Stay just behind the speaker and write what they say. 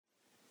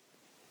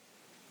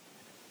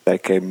I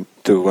came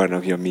to one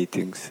of your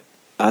meetings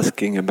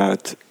asking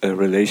about a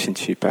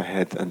relationship I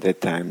had at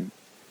that time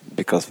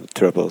because of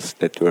troubles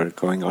that were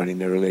going on in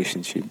the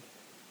relationship.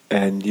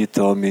 And you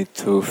told me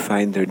to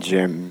find a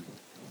gem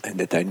and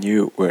that I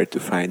knew where to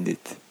find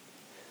it.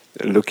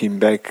 Looking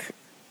back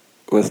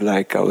was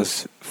like I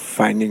was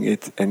finding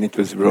it and it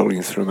was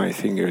rolling through my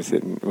fingers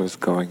and was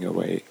going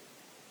away.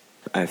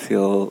 I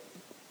feel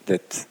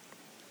that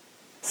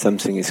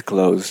something is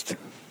closed,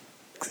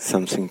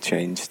 something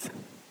changed.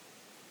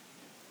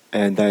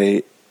 And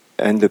I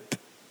end up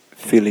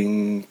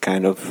feeling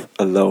kind of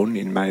alone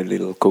in my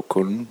little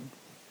cocoon.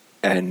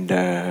 And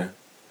at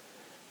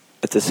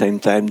the same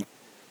time,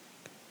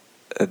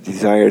 a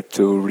desire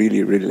to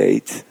really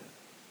relate.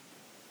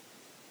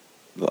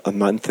 A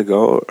month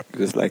ago, it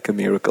was like a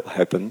miracle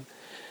happened.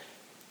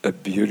 A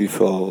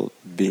beautiful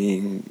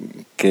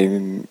being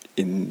came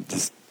in,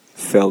 just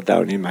fell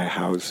down in my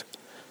house.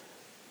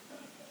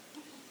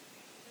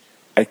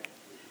 I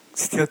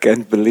still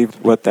can't believe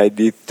what I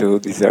did to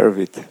deserve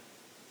it.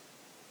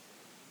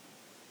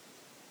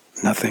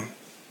 Nothing.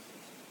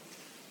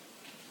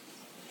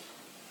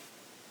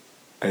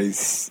 I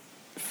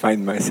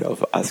find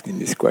myself asking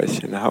this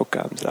question, how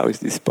comes? How is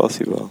this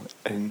possible?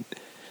 And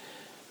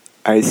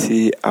I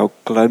see how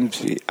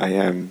clumsy I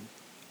am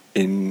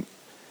in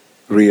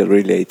real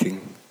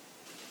relating.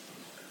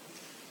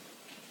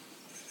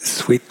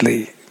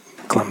 Sweetly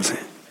clumsy.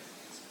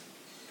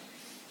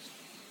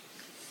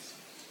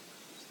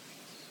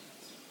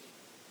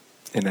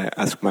 And I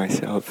ask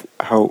myself,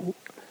 how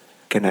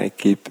can I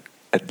keep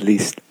at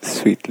least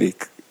sweetly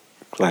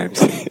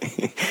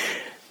clumsy?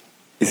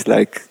 It's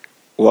like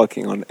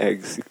walking on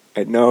eggs.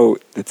 I know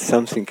that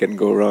something can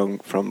go wrong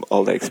from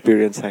all the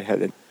experience I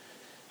had and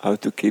how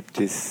to keep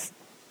this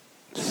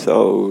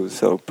so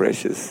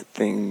precious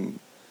thing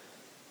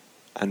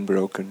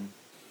unbroken.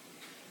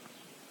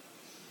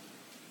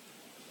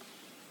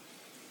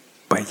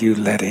 By you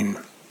letting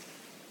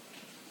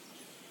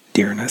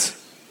dearness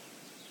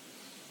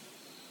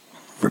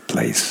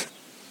replace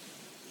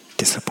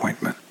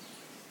disappointment.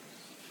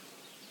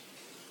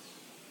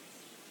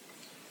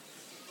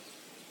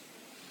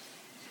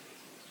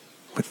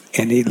 With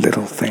any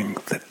little thing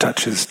that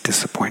touches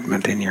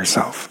disappointment in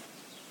yourself,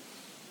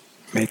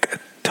 make a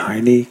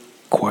tiny,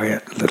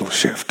 quiet little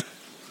shift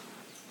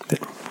that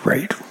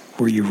right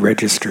where you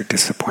register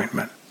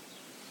disappointment,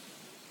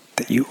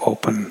 that you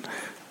open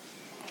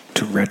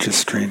to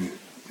registering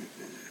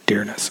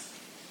dearness.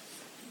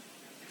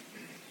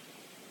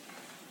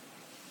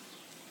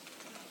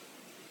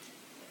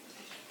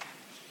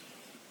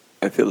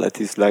 I feel that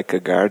it's like a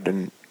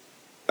garden,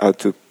 how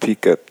to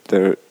pick up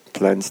the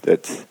plants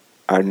that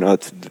are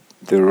not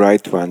the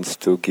right ones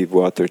to give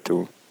water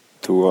to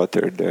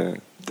water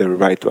the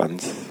right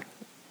ones,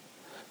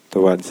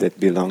 the ones that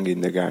belong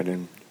in the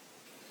garden.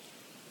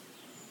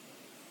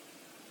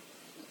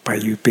 By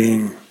you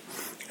being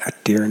a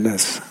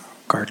dearness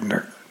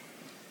gardener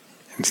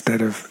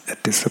instead of a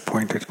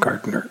disappointed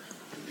gardener.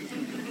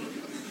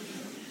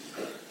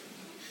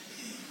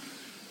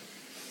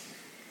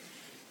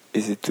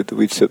 Is it to do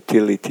with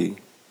subtlety?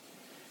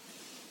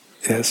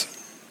 Yes.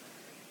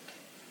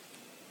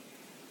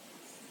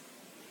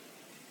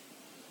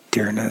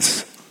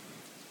 Dearness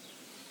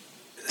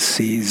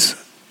sees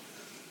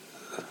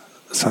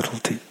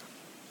subtlety.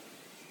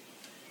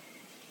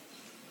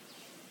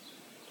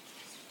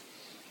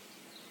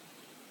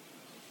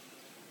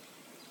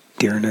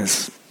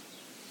 Dearness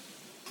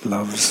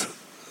loves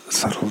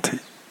subtlety.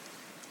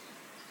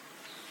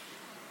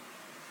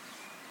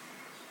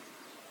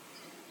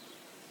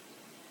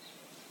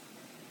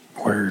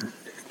 Where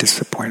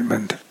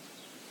disappointment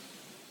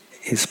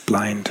is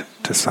blind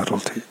to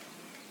subtlety.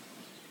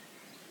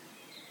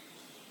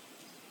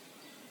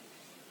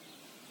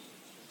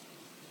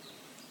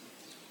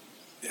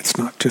 It's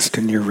not just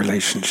in your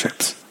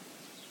relationships,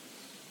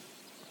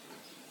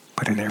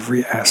 but in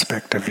every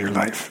aspect of your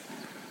life.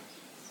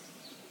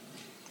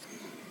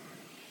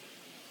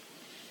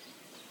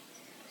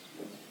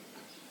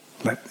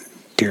 Let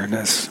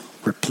dearness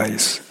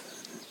replace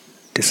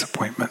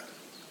disappointment.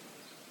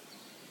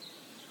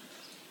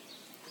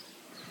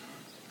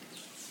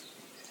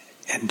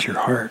 And your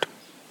heart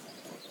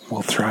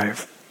will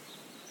thrive.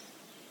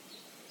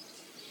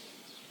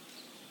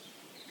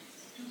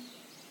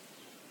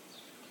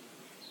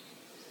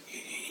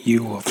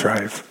 You will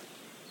thrive.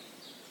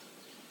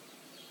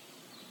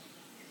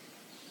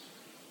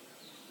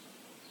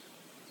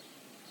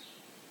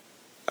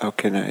 How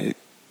can I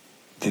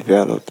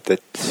develop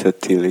that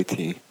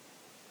subtlety?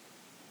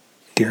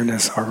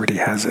 Dearness already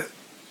has it.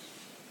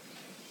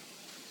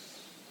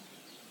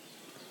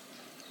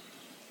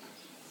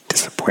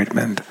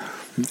 Disappointment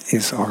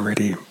is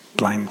already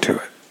blind to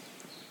it.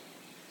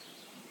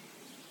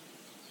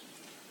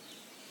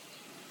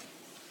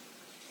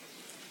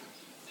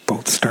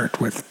 Both start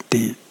with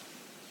D,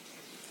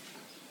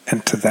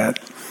 and to that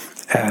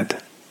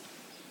add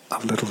a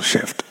little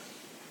shift.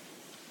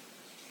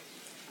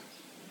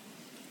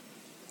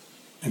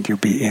 And you'll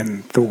be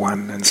in the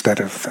one instead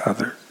of the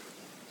other.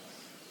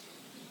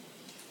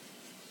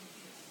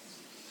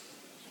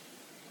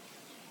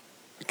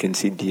 can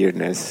see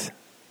dearness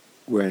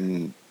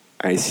when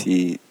I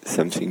see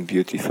something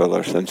beautiful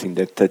or something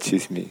that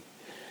touches me.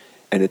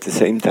 And at the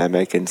same time,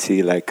 I can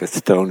see like a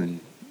stone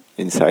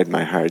inside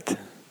my heart,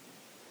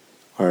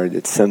 or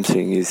that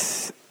something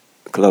is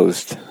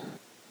closed.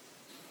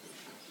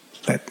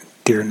 Let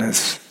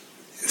dearness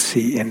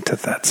see into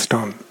that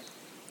stone,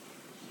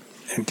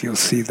 and you'll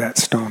see that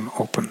stone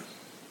open.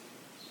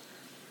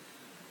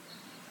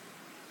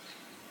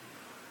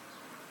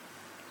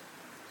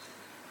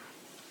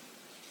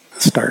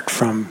 Start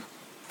from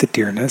the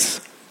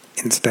dearness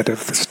instead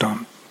of the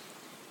stone.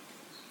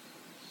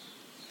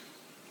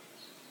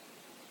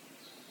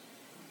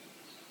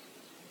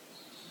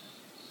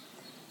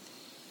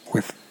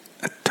 With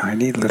a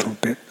tiny little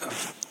bit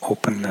of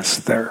openness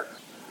there,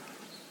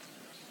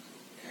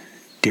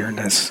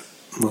 dearness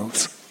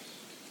moves.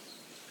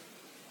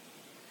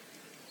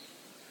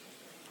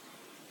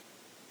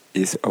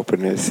 Is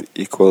openness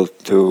equal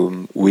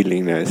to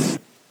willingness?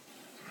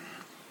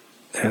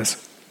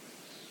 Yes.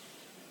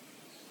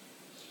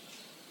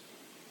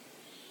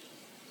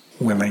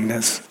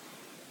 Willingness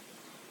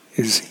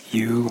is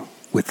you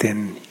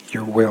within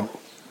your will,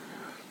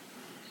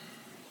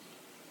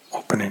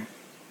 opening.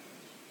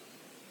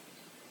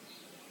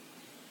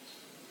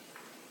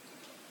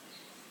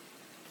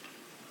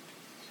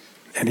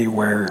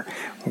 Anywhere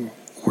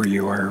where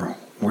you are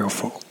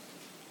willful,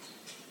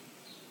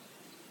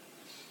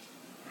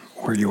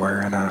 where you are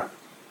in a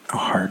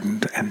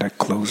hardened and a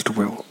closed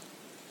will,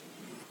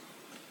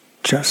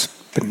 just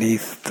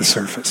beneath the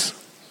surface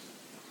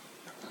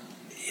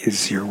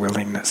is your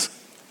willingness.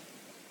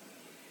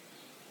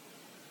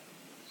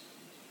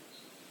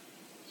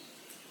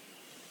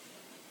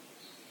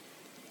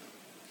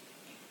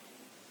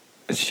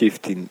 A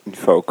shift in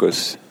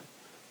focus.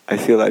 I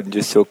feel I'm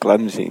just so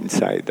clumsy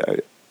inside.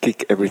 I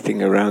kick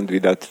everything around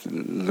without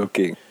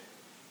looking.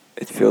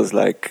 It feels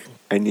like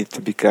I need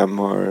to become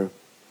more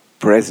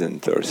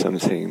present or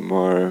something,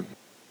 more...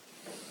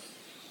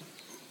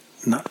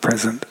 Not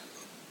present.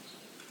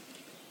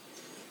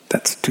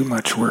 That's too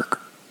much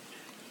work.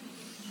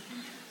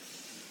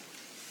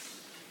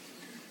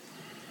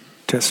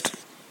 Just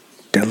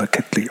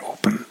delicately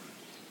open.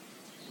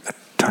 A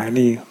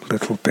tiny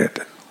little bit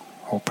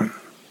open.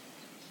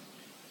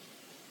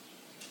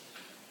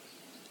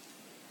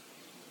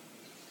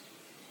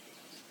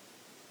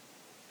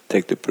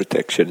 Take the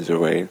protections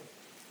away,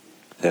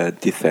 the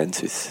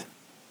defenses.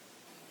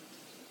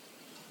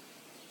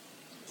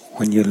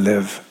 When you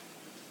live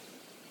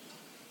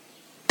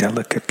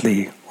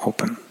delicately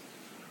open,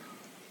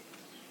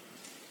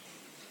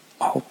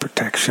 all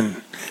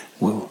protection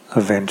will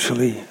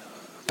eventually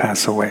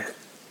pass away.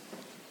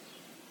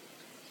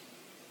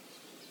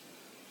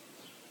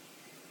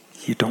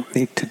 You don't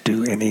need to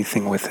do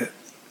anything with it.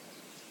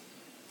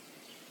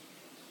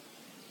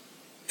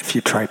 If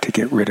you try to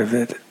get rid of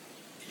it,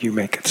 you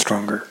make it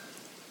stronger.